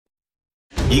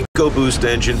EcoBoost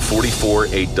engine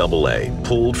 448AA,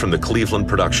 pulled from the Cleveland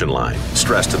production line,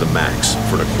 stressed to the max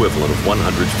for an equivalent of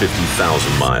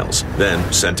 150,000 miles,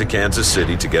 then sent to Kansas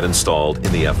City to get installed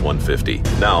in the F-150.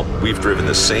 Now, we've driven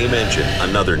the same engine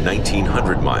another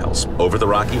 1,900 miles over the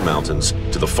Rocky Mountains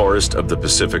to the forest of the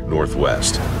Pacific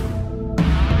Northwest.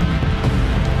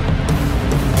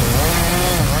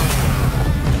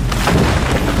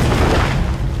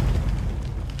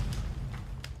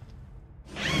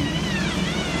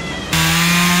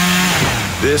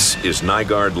 This is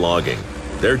Nygaard Logging.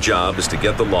 Their job is to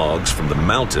get the logs from the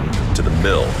mountain to the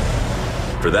mill.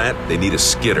 For that, they need a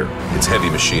skidder. It's heavy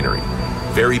machinery.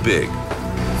 Very big,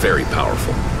 very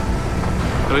powerful.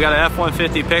 So we got an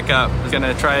F-150 pickup that's going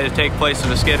to try to take place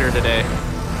of a skidder today.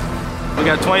 We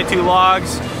got 22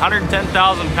 logs,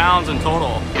 110,000 pounds in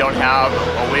total. You don't have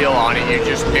a wheel on it, you're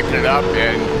just picking it up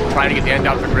and trying to get the end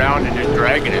off the ground and just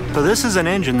dragging it. So this is an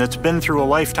engine that's been through a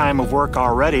lifetime of work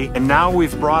already, and now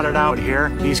we've brought it out here.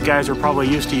 These guys are probably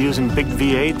used to using big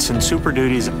V8s and Super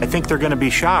Duties. I think they're going to be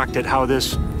shocked at how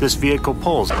this vehicle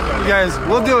pulls. You guys,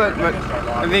 we'll do it, but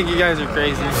I think you guys are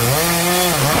crazy.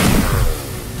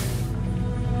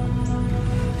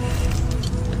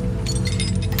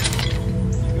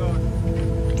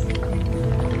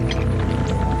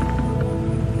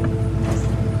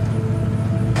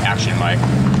 Action, Mike.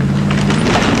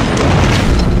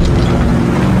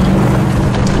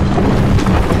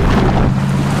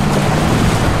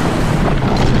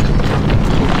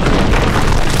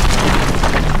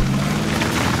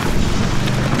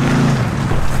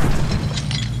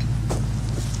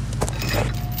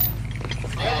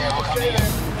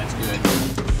 That's good.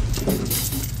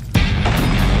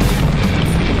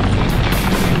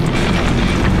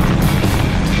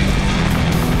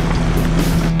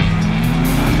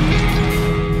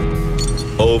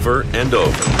 Over and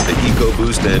over, the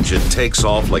EcoBoost engine takes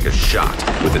off like a shot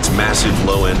with its massive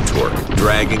low-end torque,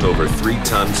 dragging over 3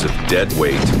 tons of dead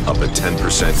weight up a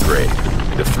 10% grade.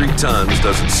 If 3 tons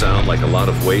doesn't sound like a lot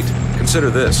of weight, consider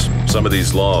this. Some of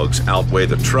these logs outweigh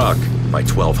the truck by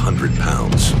 1,200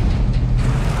 pounds.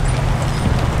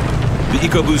 The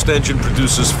EcoBoost engine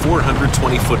produces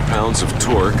 420 foot-pounds of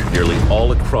torque nearly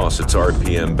all across its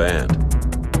RPM band.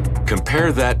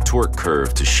 Compare that torque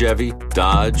curve to Chevy,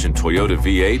 Dodge, and Toyota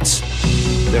V8s,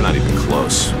 they're not even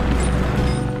close.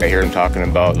 I hear them talking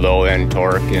about low-end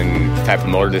torque and the type of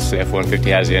motor this F-150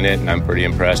 has in it, and I'm pretty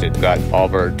impressed. It's got all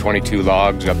of our 22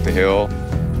 logs up the hill,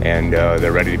 and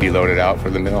they're ready to be loaded out for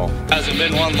the mill. Hasn't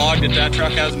been one log that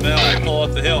truck hasn't been able to pull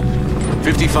up the hill.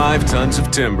 55 tons of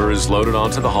timber is loaded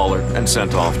onto the hauler and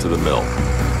sent off to the mill.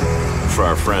 For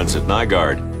our friends at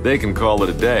Nygaard, they can call it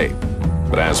a day.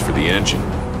 But as for the engine,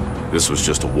 this was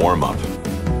just a warm-up.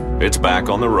 It's back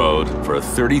on the road for a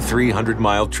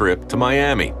 3,300-mile trip to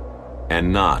Miami,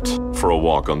 and not for a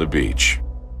walk on the beach.